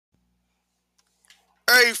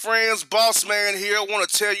Hey friends, Bossman here. I want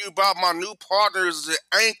to tell you about my new partners at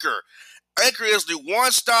Anchor. Anchor is the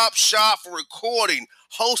one-stop shop for recording,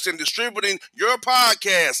 hosting, distributing your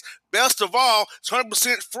podcast. Best of all, it's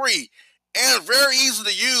 100% free and very easy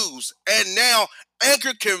to use. And now,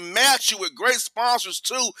 Anchor can match you with great sponsors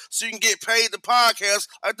too, so you can get paid the podcast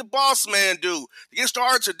like the Bossman do. To get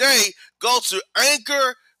started today, go to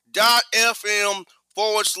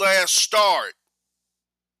anchor.fm/start.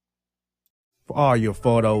 For all your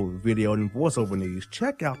photo, video, and voiceover needs,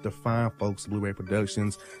 check out the fine folks at Blueberry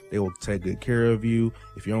Productions. They will take good care of you.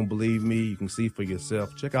 If you don't believe me, you can see for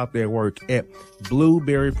yourself. Check out their work at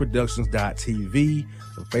blueberryproductions.tv,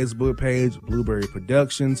 the Facebook page, Blueberry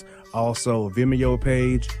Productions, also a Vimeo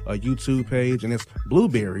page, a YouTube page, and it's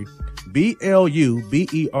Blueberry,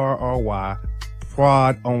 BLUBERRY,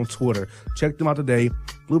 Prod on Twitter. Check them out today.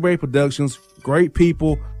 Blueberry Productions, great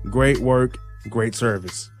people, great work, great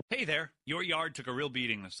service. Hey there, your yard took a real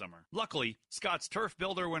beating this summer. Luckily, Scott's Turf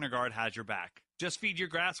Builder Winter Guard has your back. Just feed your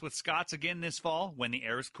grass with Scott's again this fall when the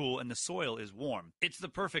air is cool and the soil is warm. It's the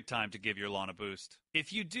perfect time to give your lawn a boost.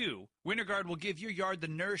 If you do, Winter Guard will give your yard the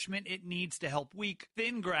nourishment it needs to help weak,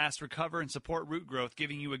 thin grass recover and support root growth,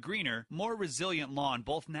 giving you a greener, more resilient lawn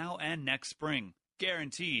both now and next spring.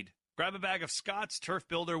 Guaranteed. Grab a bag of Scott's Turf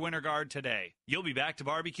Builder Winter Guard today. You'll be back to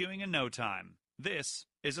barbecuing in no time. This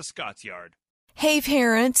is a Scott's Yard. Hey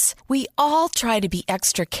parents, we all try to be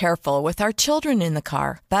extra careful with our children in the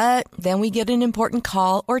car, but then we get an important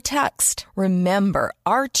call or text. Remember,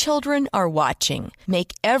 our children are watching.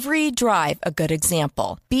 Make every drive a good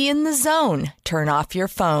example. Be in the zone. Turn off your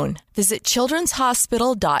phone. Visit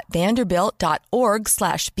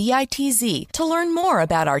childrenshospital.vanderbilt.org/BITZ to learn more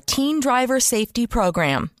about our teen driver safety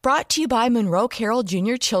program. Brought to you by Monroe Carroll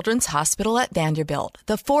Jr. Children's Hospital at Vanderbilt,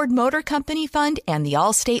 the Ford Motor Company Fund, and the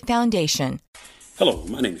Allstate Foundation. Hello,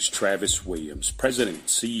 my name is Travis Williams, President and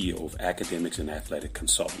CEO of Academics and Athletic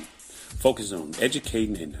Consulting, focusing on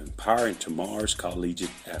educating and empowering tomorrow's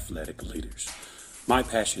collegiate athletic leaders. My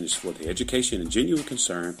passion is for the education and genuine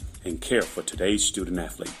concern and care for today's student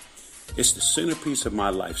athlete. It's the centerpiece of my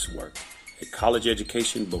life's work. A college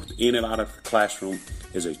education, both in and out of the classroom,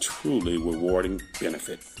 is a truly rewarding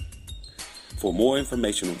benefit. For more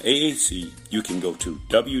information on AAC, you can go to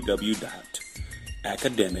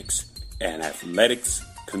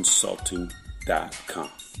www.academicsandathleticsconsulting.com.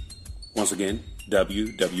 Once again,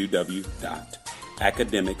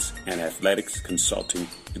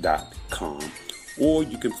 www.academicsandathleticsconsulting.com. Or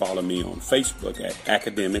you can follow me on Facebook at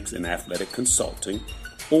Academics and Athletic Consulting,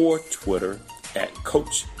 or Twitter at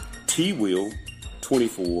Coach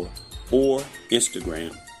TWill24, or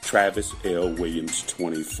Instagram Travis L. Williams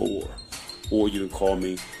 24. Or you can call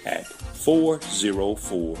me at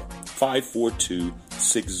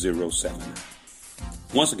 404-542-6079.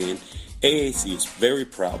 Once again, AAC is very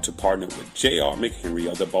proud to partner with J.R. McHenry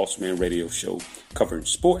of the Bossman Radio Show, covering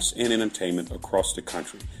sports and entertainment across the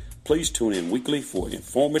country. Please tune in weekly for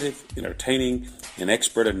informative, entertaining, and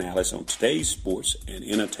expert analysis on today's sports and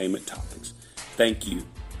entertainment topics. Thank you.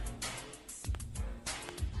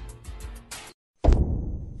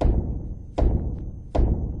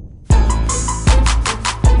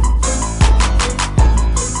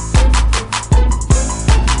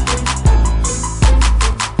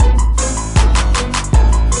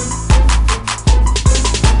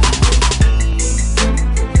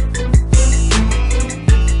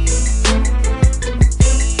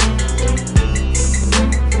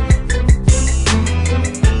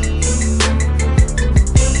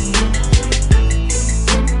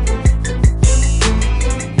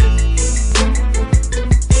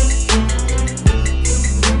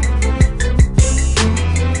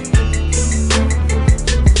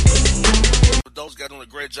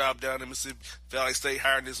 Down in Mississippi Valley State,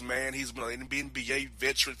 hiring this man. He's been an NBA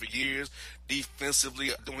veteran for years,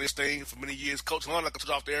 defensively doing this thing for many years. Coach Hunt, like I told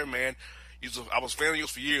you off there, man, I was a fan of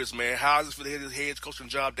yours for years, man. How is it for the head coaching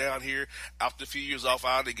job down here after a few years off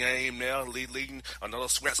out of the game now, leading another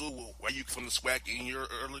SWAC school? Where you from the SWAC in your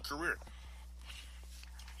early career?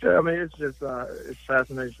 Yeah, I mean, it's just it's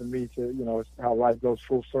fascinating for me to, it's how life goes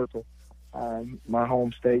full circle. My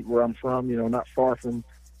home state, where I'm from, not far from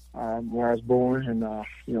where I was born, and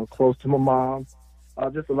close to my mom.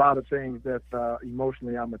 Just a lot of things that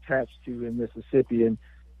emotionally I'm attached to in Mississippi, and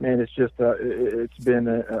man, it's just it's been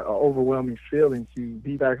an overwhelming feeling to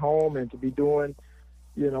be back home and to be doing,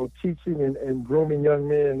 teaching and grooming young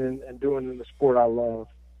men and doing the sport I love.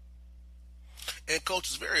 And, Coach,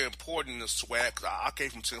 it's very important in the SWAC. I came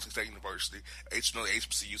from Tennessee State University,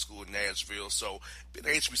 HBCU school in Nashville. So, being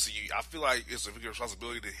an HBCU, I feel like it's a big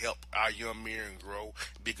responsibility to help our young men grow,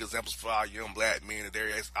 big examples for our young black men, and there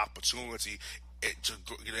is opportunity to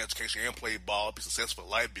get an education and play ball, be successful in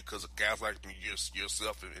life, because of guys like me,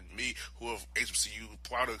 yourself, and me, who have HBCU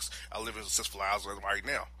products, are living successful lives right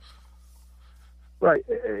now. Right.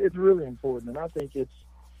 It's really important, and I think it's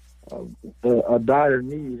a dire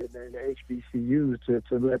need in the HBCUs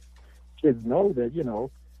to let kids know that, you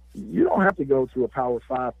know, you don't have to go to a Power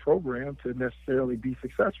 5 program to necessarily be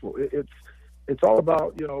successful. It's all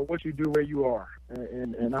about, you know, what you do where you are,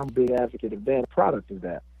 and I'm a big advocate of that, a product of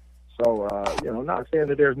that. So, you know, not saying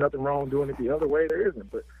that there's nothing wrong doing it the other way, there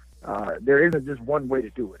isn't, but there isn't just one way to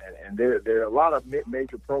do it. And there are a lot of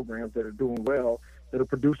mid-major programs that are doing well, that are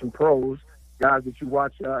producing pros, guys that you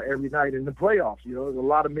watch every night in the playoffs. You know, there's a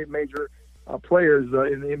lot of mid-major players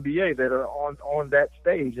in the NBA that are on that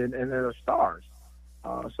stage and that are stars.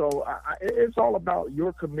 So it's all about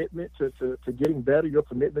your commitment to getting better, your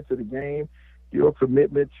commitment to the game, your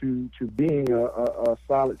commitment to being a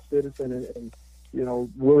solid citizen and you know,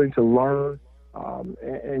 willing to learn.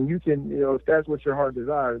 And you can, you know, if that's what your heart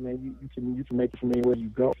desires, man, you can make it from anywhere you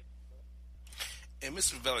go. And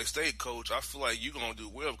Mississippi Valley State, coach, I feel like you're going to do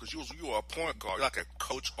well because you are a point guard. You're like a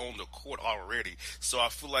coach on the court already. So I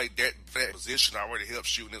feel like that position already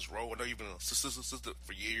helps you in this role. I know you've been an assistant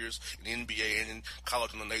for years in the NBA and in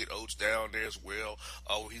college under Nate Oates down there as well.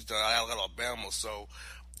 He's done Alabama. So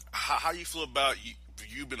how you feel about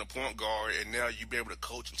you've been a point guard and now you be able to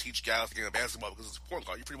coach and teach guys the game of basketball, because it's a point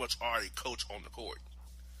guard. You pretty much are a coach on the court.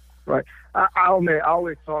 Right. I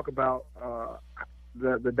always talk about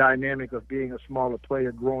the dynamic of being a smaller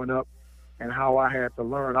player growing up and how I had to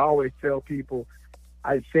learn. I always tell people,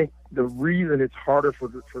 I think the reason it's harder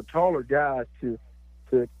for taller guys to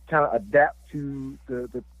kind of adapt to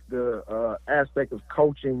the aspect of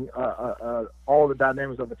coaching all the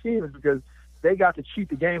dynamics of the team is because they got to cheat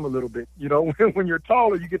the game a little bit. You know, when you're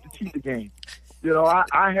taller, you get to cheat the game. You know,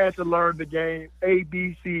 I had to learn the game A,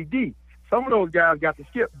 B, C, D. Some of those guys got to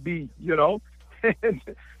skip B, you know,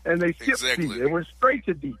 and they skipped C and went straight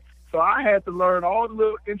to D. So I had to learn all the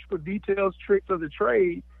little intricate details, tricks of the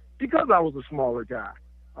trade because I was a smaller guy.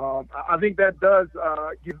 I think that does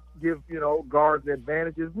give you know, guards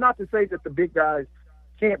advantages. Not to say that the big guys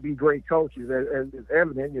can't be great coaches, as is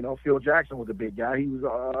evident. You know, Phil Jackson was a big guy. He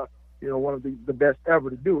was you know, one of the best ever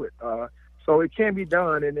to do it. So it can be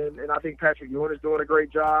done, and I think Patrick Ewing is doing a great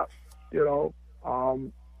job, you know.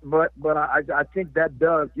 But I think that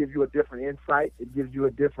does give you a different insight. It gives you a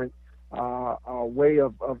different way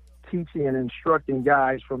of teaching and instructing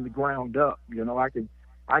guys from the ground up. You know, I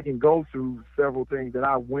can go through several things that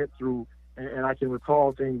I went through, and I can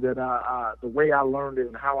recall things that the way I learned it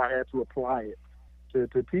and how I had to apply it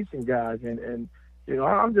to teaching guys. And you know,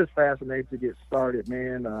 I'm just fascinated to get started,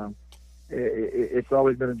 man. It's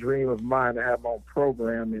always been a dream of mine to have my own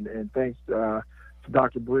program, and thanks to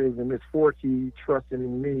Dr. Briggs and Ms. Forkey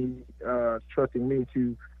trusting me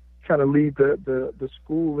to kind of lead the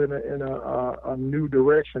school in a new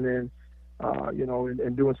direction, and you know,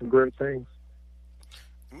 and doing some great things.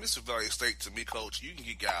 Mississippi Valley State, to me, coach, you can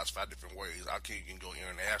get guys 5 different ways. You can go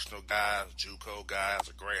international guys, JUCO guys,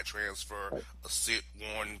 a grad transfer, a sit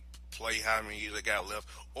one, play how many years they got left,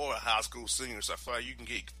 or a high school senior. So I feel like you can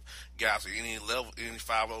get guys at any level, any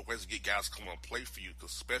 5 other ways to get guys to come and play for you,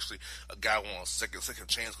 because especially a guy wants a second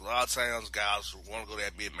chance. Because a lot of times guys want to go to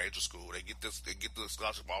that mid-major school. They get the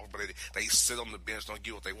scholarship offer, but they sit on the bench, don't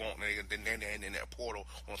get what they want, and then they're in that portal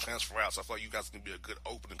want to transfer out. So I feel like you guys can be a good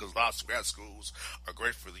opening, because a lot of grad schools are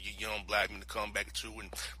great for the young black men to come back to and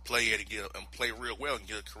play and play real well and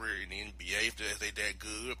get a career in the NBA if they that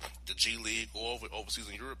good, the G League, or overseas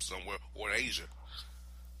in Europe somewhere, or in Asia.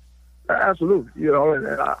 Absolutely, you know, and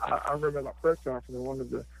I remember at my press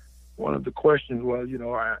conference, one of the questions was, you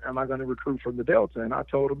know, am I going to recruit from the Delta? And I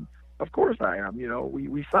told him, of course I am. You know,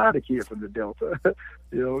 we signed a kid from the Delta,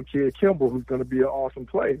 you know, kid Kimball, who's going to be an awesome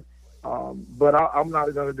player. But I'm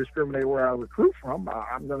not going to discriminate where I recruit from.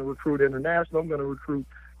 I'm going to recruit international. I'm going to recruit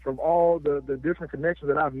from all the different connections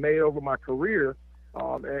that I've made over my career,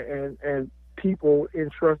 and people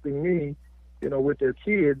entrusting me, you know, with their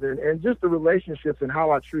kids, and just the relationships and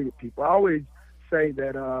how I treated people. I always say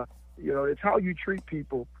that, you know, it's how you treat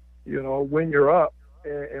people, you know, when you're up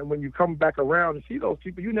and when you come back around and see those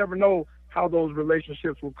people. You never know how those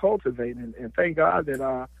relationships will cultivate. And thank God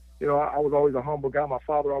that, you know, I was always a humble guy. My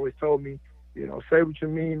father always told me, you know, say what you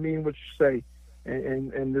mean what you say.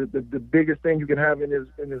 And the biggest thing you can have in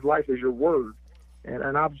this life is your word.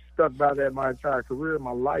 And I've stuck by that my entire career,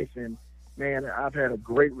 my life. And, man, I've had a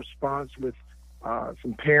great response with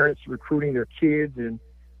some parents recruiting their kids. And,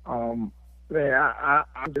 man,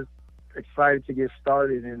 I'm just excited to get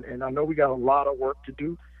started. And I know we got a lot of work to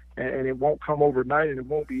do. and it won't come overnight, and it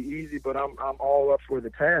won't be easy. But I'm all up for the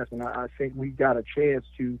task, and I think we got a chance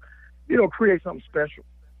to, create something special.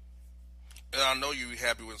 And I know you're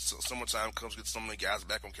happy when summertime comes, get some of the guys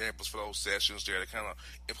back on campus for those sessions there to kind of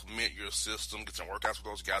implement your system, get some workouts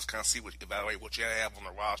with those guys, kind of evaluate what you have on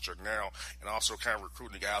the roster now, and also kind of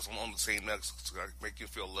recruiting the guys on the team next to make you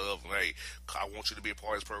feel loved. And, hey, I want you to be a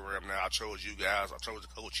part of this program now. I chose you guys. I chose to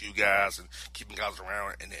coach you guys and keeping guys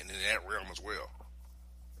around in that realm as well.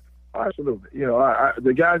 Absolutely.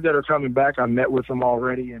 The guys that are coming back, I met with them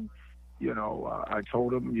already, and I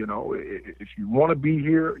told them, if you want to be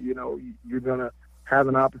here, you're going to have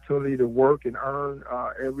an opportunity to work and earn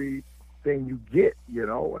everything you get,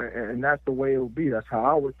 and that's the way it will be. That's how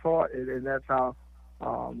I was taught, and that's how,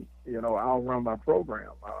 I'll run my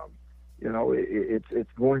program.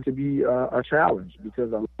 It's going to be a challenge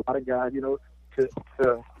because a lot of guys,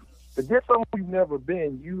 to get somewhere you've never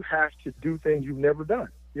been, you have to do things you've never done,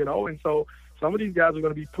 and so some of these guys are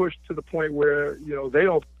going to be pushed to the point where, they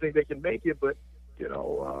don't think they can make it, but,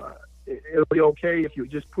 it'll be okay if you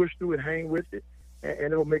just push through and hang with it,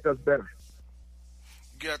 and it'll make us better.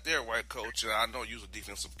 You got there right, Coach. I know you're a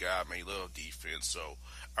defensive guy, man. You love defense, so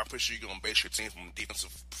I'm pretty sure you're going to base your team from a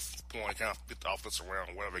defensive point, kind of fit the offense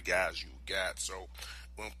around whatever guys you got. So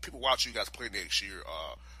when people watch you guys play next year,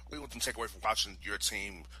 what do you want them to take away from watching your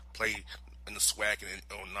team play in the SWAC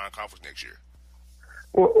and on non-conference next year?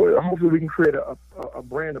 Well, hopefully we can create a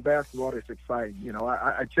brand of basketball that's exciting.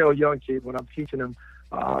 I tell young kids when I'm teaching them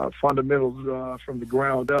fundamentals from the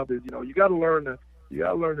ground up is, you got to learn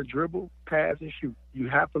to dribble, pass, and shoot. You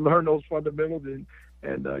have to learn those fundamentals,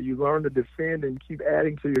 and you learn to defend and keep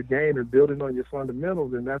adding to your game and building on your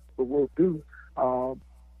fundamentals, and that's what we'll do.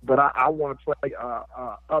 But I want to play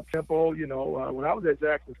up tempo. When I was at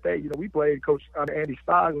Jackson State, we played Coach Andy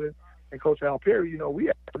Stoglin and Coach Al Perry.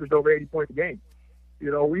 We averaged over 80 points a game.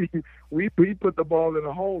 We put the ball in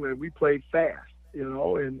the hole and we played fast,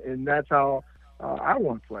 and that's how I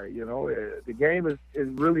want to play. The game is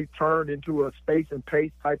really turned into a space and pace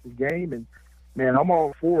type of game, and man, I'm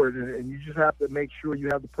all for it. And you just have to make sure you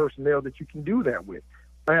have the personnel that you can do that with.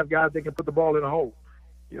 I have guys that can put the ball in the hole,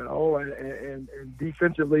 and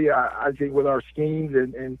defensively, I think with our schemes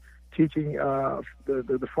and teaching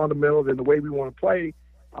the fundamentals and the way we want to play,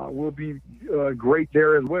 we'll be great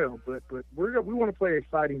there as well. But we want to play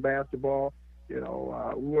exciting basketball. We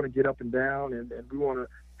want to get up and down, and we want to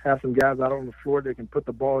have some guys out on the floor that can put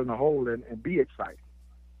the ball in the hole and be exciting.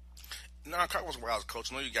 Non-conference where I was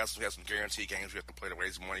coaching, I know you guys have some guarantee games you have to play to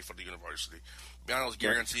raise money for the university. Beyond those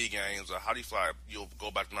guarantee games, how do you feel like you'll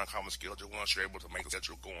go back to non-conference schedule once you're able to make a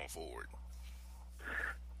schedule going forward?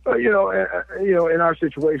 In our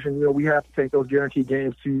situation, we have to take those guaranteed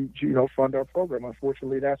games to fund our program.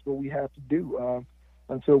 Unfortunately, that's what we have to do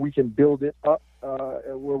until we can build it up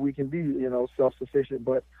where we can be, self-sufficient.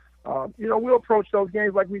 But, we'll approach those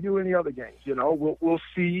games like we do any other games. We'll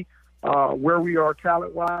see where we are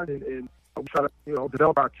talent-wise and we try to,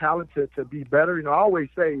 develop our talent to be better. I always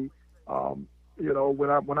say,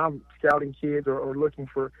 when I'm scouting kids or looking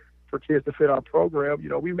for kids to fit our program,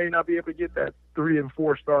 we may not be able to get that 3- and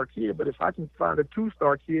 4-star kid, but if I can find a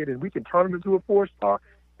 2-star kid and we can turn him into a 4-star,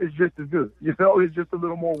 it's just as good. It's just a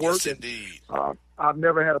little more work. Yes, indeed. I've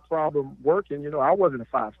never had a problem working. I wasn't a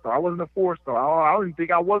 5-star. I wasn't a 4-star. I don't even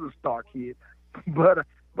think I was a star kid, but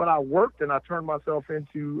I worked and I turned myself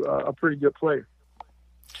into a pretty good player.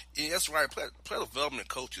 Yeah, that's right. Player development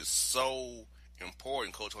coach is so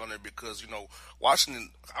important, Coach Hunter, because Washington.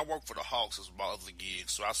 I worked for the Hawks as my other gig,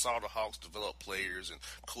 so I saw the Hawks develop players, and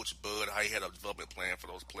Coach Bud, how he had a development plan for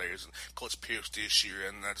those players, and Coach Pierce this year,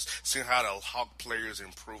 and I just seen how the Hawk players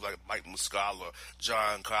improve, like Mike Muscala,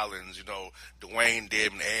 John Collins, Dwayne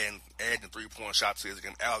Dedman, adding 3-point shots to his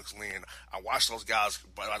game, Alex Lynn. I watched those guys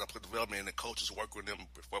by the play development, and the coaches work with them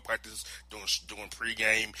before practice, doing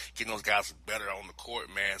pregame, getting those guys better on the court,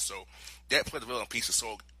 man. So that play development piece is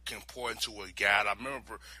so important to a guy. I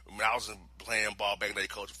remember when I was playing ball back then,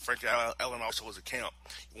 Coach Frank Allen also was a camp.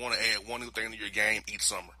 You want to add one new thing to your game each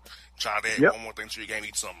summer. Try to add one more thing to your game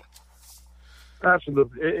each summer.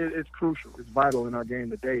 Absolutely. It's crucial. It's vital in our game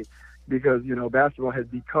today because, basketball has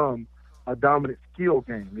become a dominant skill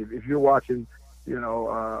game. If you're watching,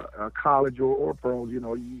 college or pros, you're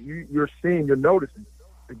noticing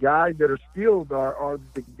the guys that are skilled are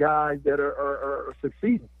the guys that are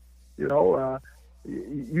succeeding.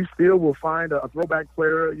 You still will find a throwback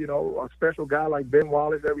player, a special guy like Ben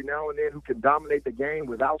Wallace every now and then who can dominate the game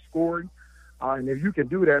without scoring. And if you can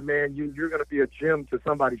do that, man, you're going to be a gem to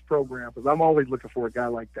somebody's program because I'm always looking for a guy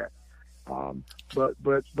like that.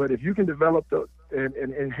 But if you can develop and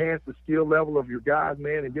enhance the skill level of your guys,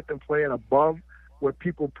 man, and get them playing above what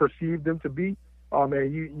people perceive them to be, oh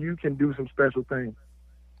man, you can do some special things.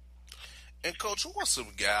 And Coach, who are some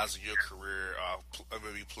guys in your career,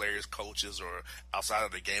 maybe players, coaches, or outside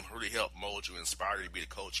of the game, who really helped mold you, inspire you to be the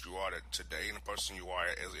coach you are today, and the person you are,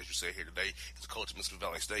 as you say here today, as a coach at Mississippi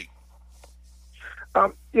Valley State?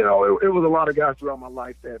 You know, it was a lot of guys throughout my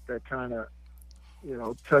life that kind of, you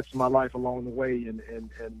know, touched my life along the way and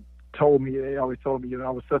told me, they always told me, you know, I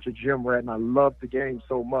was such a gym rat and I loved the game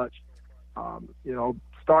so much. You know,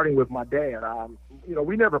 starting with my dad, you know,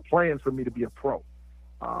 we never planned for me to be a pro.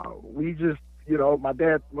 We just, you know, my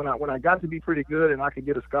dad, when I got to be pretty good and I could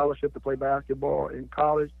get a scholarship to play basketball in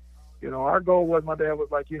college, you know, our goal was, my dad was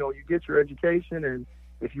like, you know, you get your education, and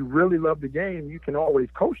if you really love the game, you can always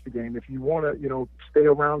coach the game if you want to, you know, stay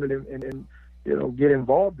around it and you know, get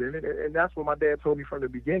involved in it. And that's what my dad told me from the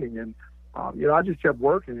beginning. And, you know, I just kept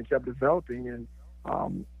working and kept developing and,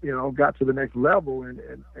 you know, got to the next level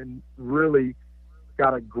and really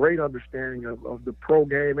got a great understanding of the pro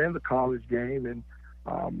game and the college game. And,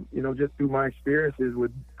 you know, just through my experiences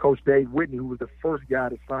with Coach Dave Whitney, who was the first guy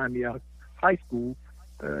to sign me out of high school,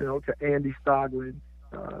 you know, to Andy Stoglin,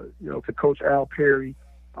 you know, to Coach Al Perry.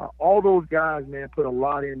 All those guys, man, put a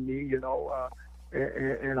lot in me, you know,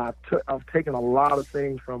 and I've taken a lot of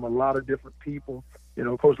things from a lot of different people. You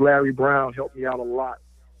know, Coach Larry Brown helped me out a lot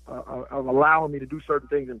of allowing me to do certain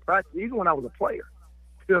things in practice, even when I was a player.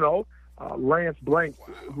 You know, Lance Blank,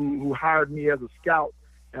 who hired me as a scout,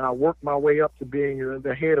 and I worked my way up to being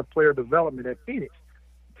the head of player development at Phoenix,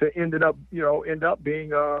 to end up being,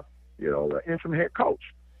 you know, the interim head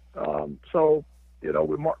coach. So, you know,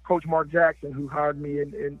 with Coach Mark Jackson, who hired me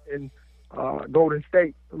in Golden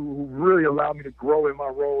State, who really allowed me to grow in my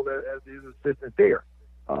role as his assistant there.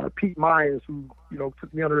 Pete Myers, who, you know,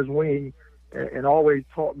 took me under his wing and always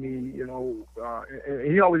taught me, you know, and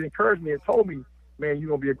he always encouraged me and told me, man, you're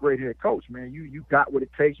going to be a great head coach, man. You got what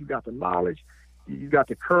it takes. You got the knowledge. You got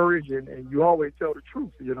the courage, and you always tell the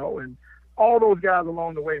truth, you know. And all those guys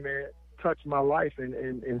along the way, man, touched my life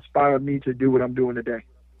and inspired me to do what I'm doing today.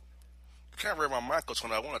 I can't read my mind, Coach,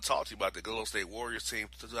 when I want to talk to you about the Golden State Warriors team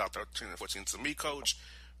 2013 and 14. To me, Coach,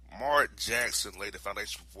 Mark Jackson laid the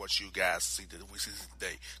foundation for what you guys see that we see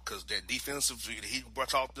today. Because that defensive, he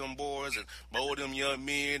brought out them boys and molded them young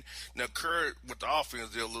men. Now, Kurt, with the offense,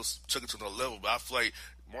 they took it to another level. But I feel like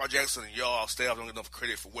Mark Jackson and y'all staff don't get enough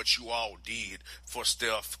credit for what you all did for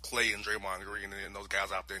Steph, Clay, and Draymond Green and those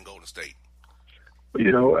guys out there in Golden State. You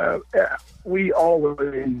know, we always,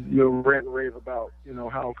 you know, rant and rave about, you know,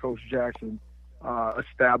 how Coach Jackson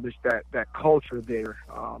established that culture there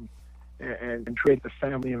and create the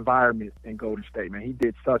family environment in Golden State. Man, he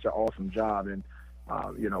did such an awesome job, and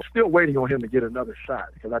you know, still waiting on him to get another shot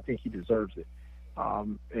because I think he deserves it.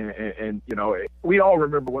 And you know, we all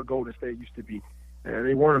remember what Golden State used to be, and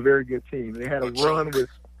they weren't a very good team. They had a run with,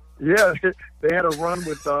 they had a run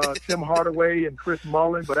with Tim Hardaway and Chris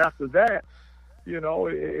Mullin, but after that, you know,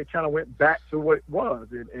 it kind of went back to what it was,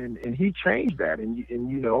 and he changed that, and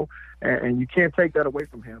you know, and you can't take that away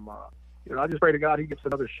from him. You know, I just pray to God he gets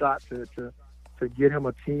another shot to get him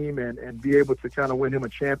a team and be able to kind of win him a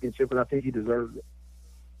championship, and I think he deserves it.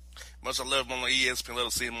 Much I love him on the ESPN. Let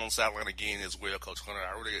us see him on the sideline again as well, Coach Hunter.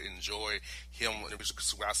 I really enjoy him. When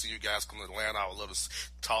I see you guys come to Atlanta, I would love to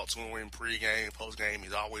talk to him in pregame, postgame.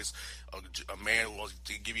 He's always a man who wants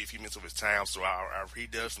to give you a few minutes of his time. So he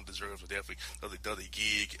definitely deserves another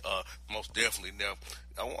gig, most definitely. Now,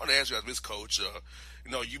 I want to ask you as this coach,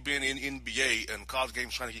 you know, you've been in NBA and college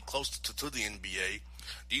games trying to get close to the NBA.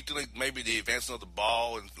 Do you think maybe the advancement of the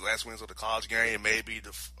ball and the last wins of the college game, maybe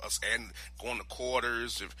us and going to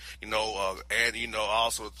quarters, if you know, and you know,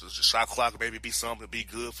 also the shot clock maybe be something to be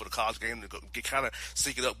good for the college game to get kind of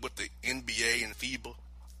sync it up with the NBA and FIBA?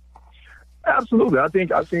 Absolutely, I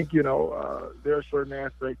think you know, there are certain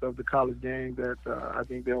aspects of the college game that I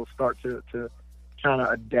think they'll start to kind of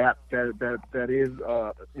adapt. That is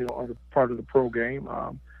you know, on the part of the pro game.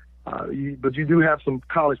 But you do have some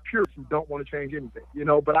college purists who don't want to change anything, you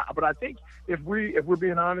know. But I think if we're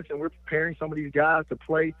being honest and we're preparing some of these guys to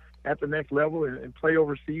play at the next level and play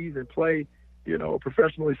overseas and play, you know,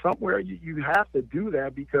 professionally somewhere, you have to do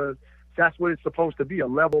that because that's what it's supposed to be, a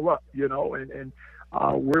level up, you know. And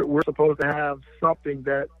we're supposed to have something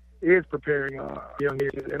that is preparing young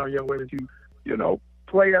men and our young women to, you know,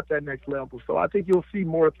 play at that next level. So I think you'll see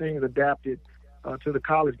more things adapted to the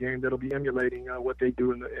college game that'll be emulating what they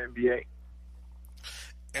do in the NBA.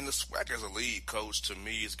 And the SWAC as a league, coach, to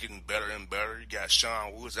me is getting better and better. You got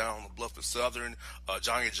Sean Woods down on the bluff at Southern,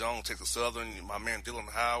 Johnny Jones takes the Southern, my man Dylan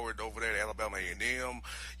Howard over there at Alabama A&M.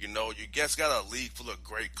 You know, you guys got a league full of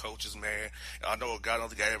great coaches, man. And I know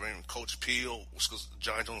another guy named Coach Peel, which was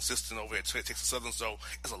Johnny Jones' assistant over at Texas Southern. So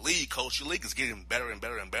as a league coach, your league is getting better and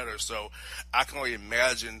better and better. So I can only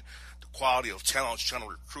imagine the quality of talent you're trying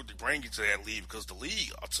to recruit to bring you to that league, because the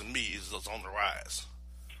league, to me, is on the rise.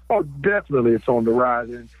 Oh, definitely it's on the rise.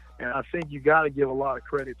 And I think you got to give a lot of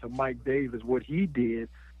credit to Mike Davis, what he did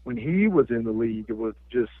when he was in the league. It was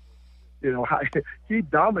just, you know, he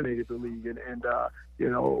dominated the league. And you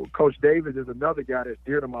know, Coach Davis is another guy that's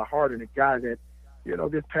dear to my heart, and a guy that, you know,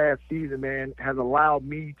 this past season, man, has allowed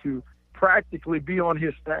me to practically be on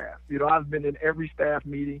his staff. You know, I've been in every staff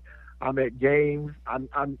meeting. I'm at games.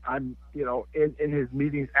 I'm you know, in his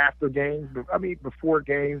meetings after games, before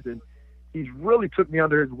games. And he's really took me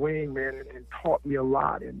under his wing, man, and taught me a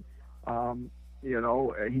lot. And, you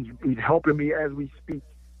know, he's helping me as we speak,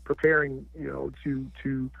 preparing, you know,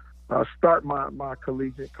 to start my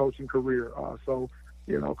collegiate coaching career. So,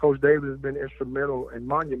 you know, Coach Davis has been instrumental and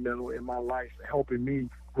monumental in my life, helping me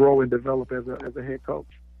grow and develop as a head coach.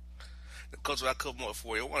 Coach, I got a couple more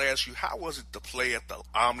for you. I want to ask you, how was it to play at the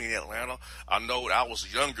Omni in Atlanta? I know I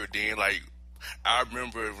was younger then, like, I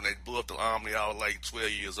remember when they blew up the Omni, I was like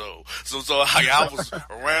 12 years old. So I was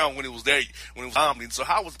around when it was Omni. So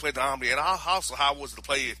how was it to play the Omni? And also, how was it to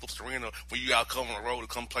play at Phillips Arena when you out come on the road to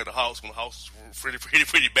come play the Hawks when the Hawks was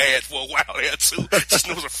pretty bad for a while there too? Just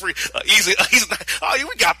it was a free, easy night. Oh, yeah,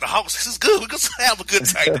 we got the Hawks. This is good. We're going to have a good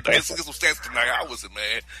time today. Let's get some stats tonight. How was it,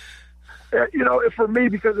 man? You know, for me,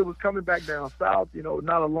 because it was coming back down south, you know,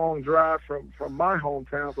 not a long drive from my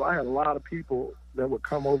hometown, so I had a lot of people that would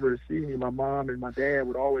come over to see me. My mom and my dad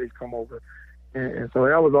would always come over, and so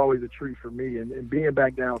that was always a treat for me. And being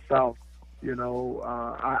back down south, you know,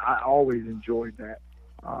 I always enjoyed that.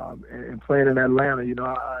 And playing in Atlanta, you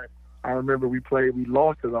know, I remember we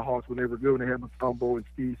lost to the Hawks when they were good, when they had Mutombo and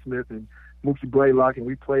Steve Smith and Mookie Blaylock, and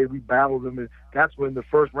we battled them, and that's when the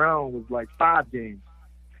first round was like 5 games.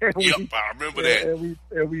 Yep, I remember that.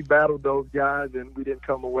 And we battled those guys, and we didn't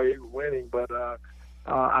come away winning. But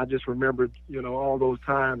I just remembered, you know, all those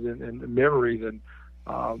times and the memories. And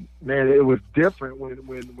man, it was different when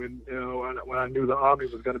you know, when I knew the Omni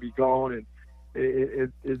was going to be gone, and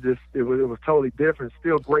it was totally different.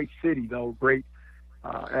 Still great city though, great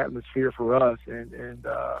atmosphere for us. And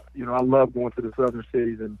you know, I love going to the southern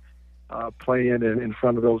cities and playing in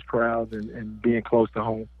front of those crowds and being close to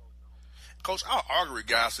home. Coach, I'll argue with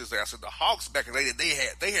guys since I said the Hawks back in the day,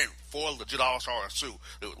 they had 4 legit all-stars too.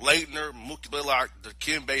 It was Leitner, Mookie Blaylock,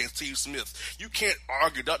 Dikembe, and Steve Smith. You can't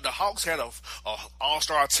argue that the Hawks had a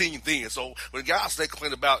all-star team then. So when guys they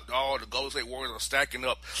complain about the Golden State Warriors are stacking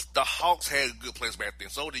up, the Hawks had good players back then.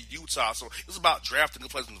 So did Utah. So it's about drafting good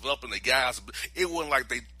players and developing the guys. It wasn't like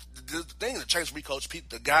the thing that changed for me, Coach,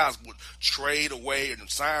 the guys would trade away and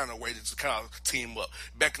sign away to kind of team up.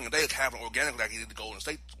 Back in the day, having organically like he did the Golden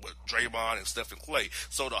State with Draymond and Stephen Clay.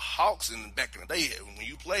 So the Hawks back in the day, when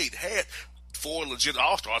you played, had 4 legit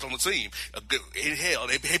all-stars on the team. Hell,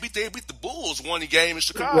 they beat the Bulls one game in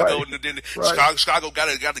Chicago, right. And then Chicago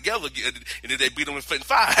got together, and then they beat them in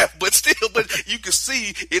 5. But you can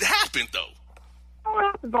see it happened though. Oh, it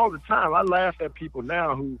happens all the time. I laugh at people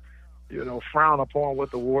now who, you know, frown upon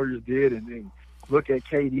what the Warriors did and then look at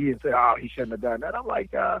KD and say, oh, he shouldn't have done that. I'm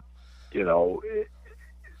like, you know,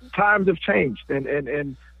 times have changed.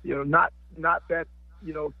 And you know, not that,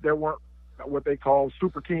 you know, there weren't what they call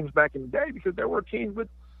super teams back in the day, because there were teams with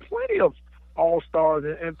plenty of all-stars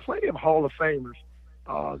and plenty of Hall of Famers.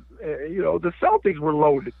 You know, the Celtics were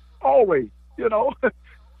loaded, always, you know.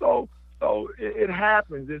 So it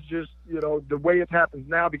happens. It's just, you know, the way it happens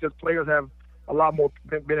now, because players have a lot more,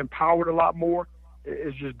 been empowered a lot more.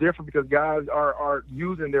 It's just different because guys are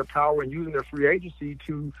using their power and using their free agency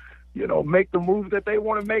to, you know, make the moves that they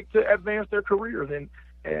want to make to advance their careers.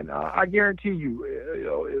 And I guarantee you, you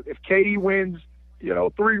know, if KD wins, you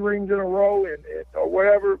know, 3 rings in a row or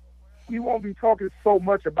whatever, we won't be talking so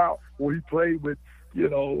much about, well, he played with, you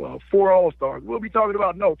know, 4 All-Stars. We'll be talking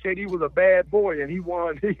about, no, KD was a bad boy and he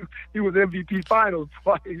won. He was MVP Finals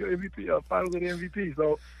twice, MVP Finals and MVP.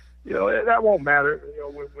 So, you know, that won't matter, you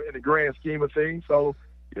know, in the grand scheme of things. So,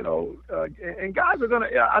 you know, and guys are gonna.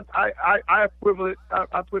 I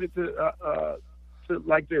put it to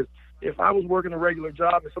like this: if I was working a regular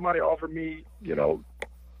job and somebody offered me, you know,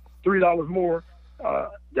 $3 more,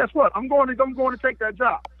 guess what? I'm going to take that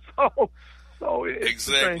job. So it's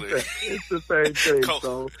exactly. The same thing. It's the same thing.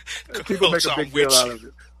 So people make a big deal out of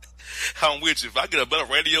it. I'm with you. If I get a better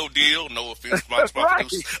radio deal, no offense, my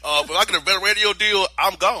producers, but if I get a better radio deal,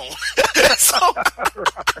 I'm gone. So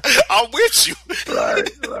I'm with you. Right.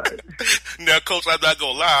 Now, Coach, I'm not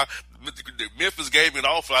gonna lie. Memphis gave me an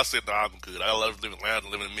offer. I said, I'm good. I love living in Atlanta,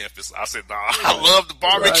 living in Memphis. I said, I love the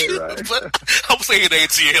barbecue, but I'm saying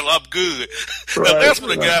ATL, I'm good. Now, that's what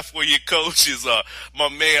I got for you, Coach, is my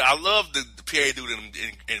man. I love the PA dude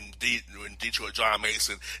in Detroit, John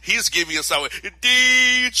Mason. He's giving us our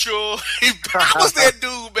Detroit. I was that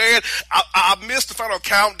dude, man. I missed the final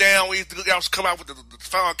countdown. We guys come out with the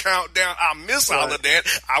final countdown. I miss all of that.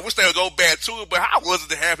 I wish they would go back to it, but how was it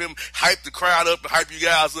to have him hype the crowd up and hype you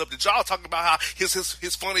guys up? Did y'all talk about how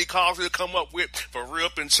his funny calls he'll come up with for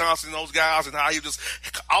Rip and Johnson and those guys, and how he just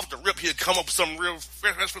off the rip he'll come up with something real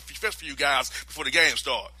fresh for you guys before the game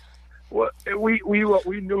starts? Well, we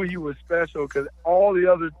knew he was special because all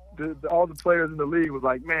the players in the league was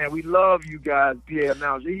like, man, we love you guys, PA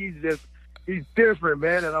announcer. He's different,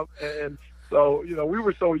 man, and so we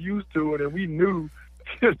were so used to it, and we knew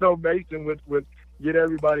Mason would get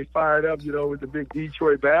everybody fired up, with the big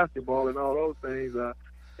Detroit basketball and all those things.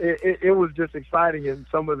 It was just exciting, and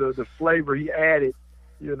some of the flavor he added,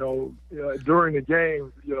 during the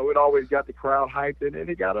game, it always got the crowd hyped, and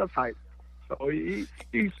it got us hyped. So he's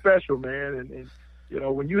special, man, and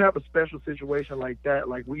when you have a special situation like that,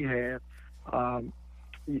 like we had,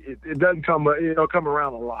 it doesn't come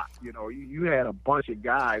around a lot. You had a bunch of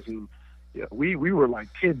guys who, we were like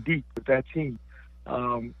 10 deep with that team,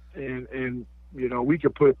 and we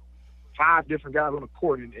could put 5 different guys on the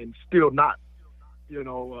court and still not,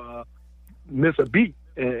 miss a beat,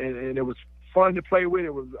 and it was fun to play with.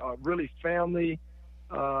 It was a really family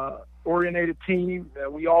oriented team.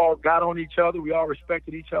 We all got on each other. We all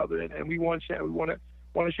respected each other, and we won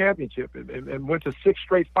a championship and went to 6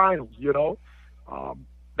 straight finals.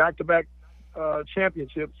 Back-to-back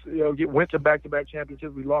championships. Went to back-to-back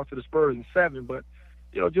championships. We lost to the Spurs in 7, but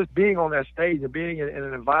just being on that stage and being in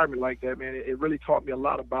an environment like that, man, it really taught me a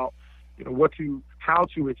lot about how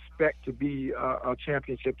to expect to be a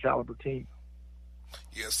championship caliber team.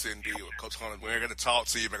 Yes, indeed. Coach Hunter, we're going to talk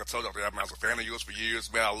to you, man. I told you that I was a fan of yours for years,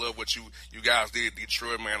 man. I love what you guys did in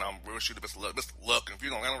Detroit, man. I'm wish you the best of luck. And if you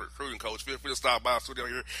don't have a recruiting coach, feel free to stop by the studio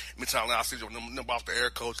here. Meantime, I'll see you number off the air,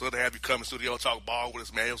 coach. Love to have you come in the studio and talk ball with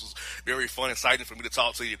us, man. It was very fun and exciting for me to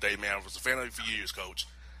talk to you today, man. I was a fan of you for years, coach.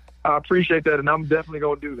 I appreciate that, and I'm definitely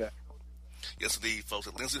going to do that. Yes, indeed, folks.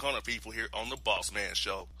 At Lindsey Hunter people here on the Bossman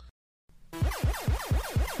Show.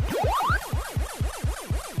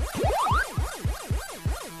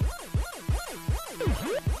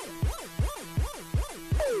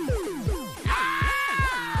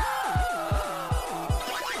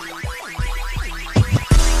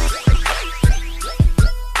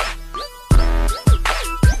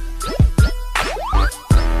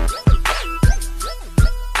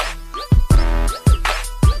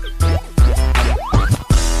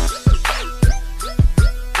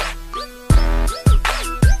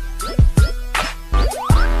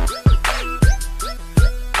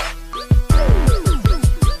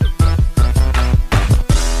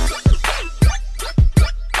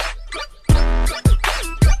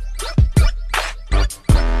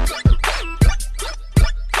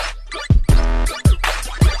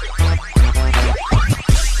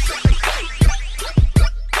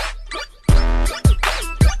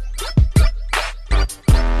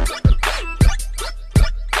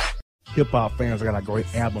 Hip-hop fans, I got a great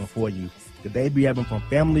album for you. The debut album from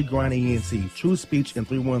Family Grind ENT, True Speech and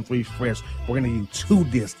 313 Fresh. We're going to give you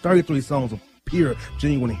 2 discs, 33 songs of pure,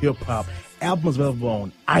 genuine hip-hop. Albums available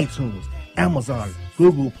on iTunes, Amazon,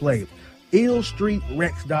 Google Play,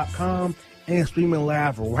 illstreetrex.com, and streaming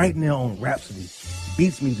live right now on Rhapsody,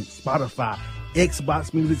 Beats Music, Spotify,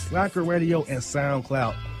 Xbox Music, Slacker Radio, and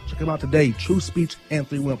SoundCloud. Check them out today, True Speech and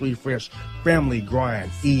 313 Fresh, Family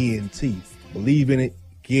Grind ENT. Believe in it,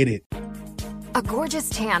 get it. A gorgeous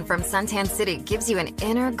tan from Suntan City gives you an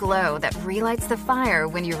inner glow that relights the fire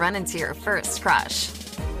when you run into your first crush.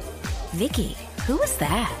 Vicky, who was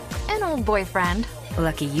that? An old boyfriend.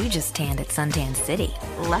 Lucky you just tanned at Suntan City.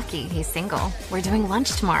 Lucky he's single. We're doing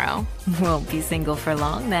lunch tomorrow. Won't be single for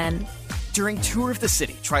long then. During Tour of the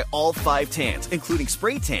City, try all 5 tans, including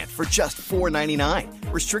spray tan, for just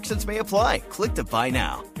 $4.99. Restrictions may apply. Click to buy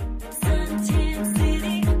now. Suntan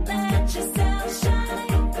City, let yourself shine.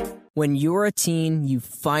 When you're a teen, you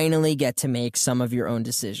finally get to make some of your own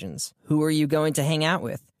decisions. Who are you going to hang out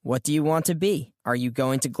with? What do you want to be? Are you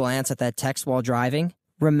going to glance at that text while driving?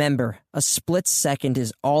 Remember, a split second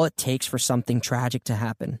is all it takes for something tragic to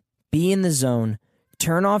happen. Be in the zone.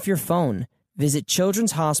 Turn off your phone. Visit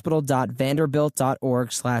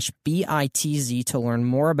childrenshospital.vanderbilt.org/BITZ to learn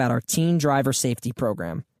more about our teen driver safety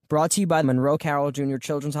program. Brought to you by Monroe Carroll Jr.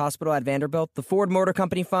 Children's Hospital at Vanderbilt, the Ford Motor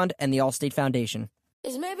Company Fund, and the Allstate Foundation.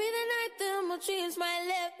 It's maybe the night that my dreams might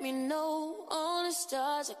let me know. All the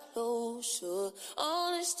stars are closer.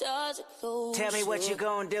 All the stars are closer. Tell me what you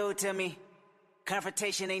gonna do to me.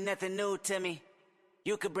 Confrontation ain't nothing new to me.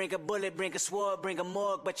 You could bring a bullet, bring a sword, bring a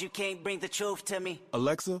morgue, but you can't bring the truth to me.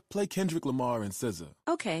 Alexa, play Kendrick Lamar and SZA.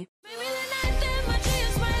 Okay. Maybe the night that my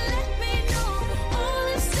dreams might let me know. All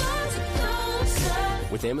the stars are closer.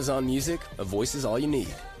 With Amazon Music, a voice is all you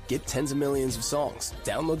need. Get tens of millions of songs.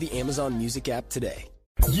 Download the Amazon Music app today.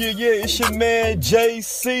 Yeah, it's your man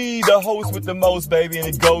JC, the host with the most, baby, and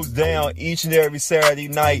it goes down each and every Saturday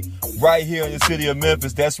night right here in the city of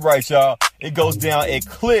Memphis. That's right, y'all. It goes down at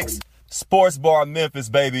Clicks Sports Bar Memphis,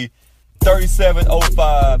 baby.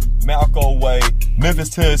 3705 Malco Way, Memphis,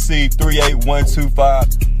 Tennessee,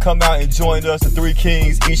 38125. Come out and join us, the Three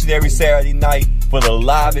Kings, each and every Saturday night for the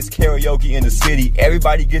livest karaoke in the city.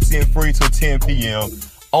 Everybody gets in free till 10 p.m.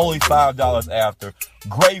 Only $5 after.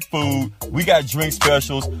 Great food. We got drink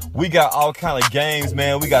specials. We got all kind of games,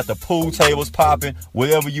 man. We got the pool tables popping.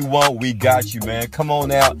 Whatever you want, we got you, man. Come on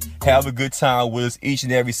out. Have a good time with us each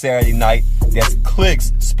and every Saturday night. That's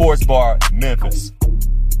Clicks Sports Bar, Memphis.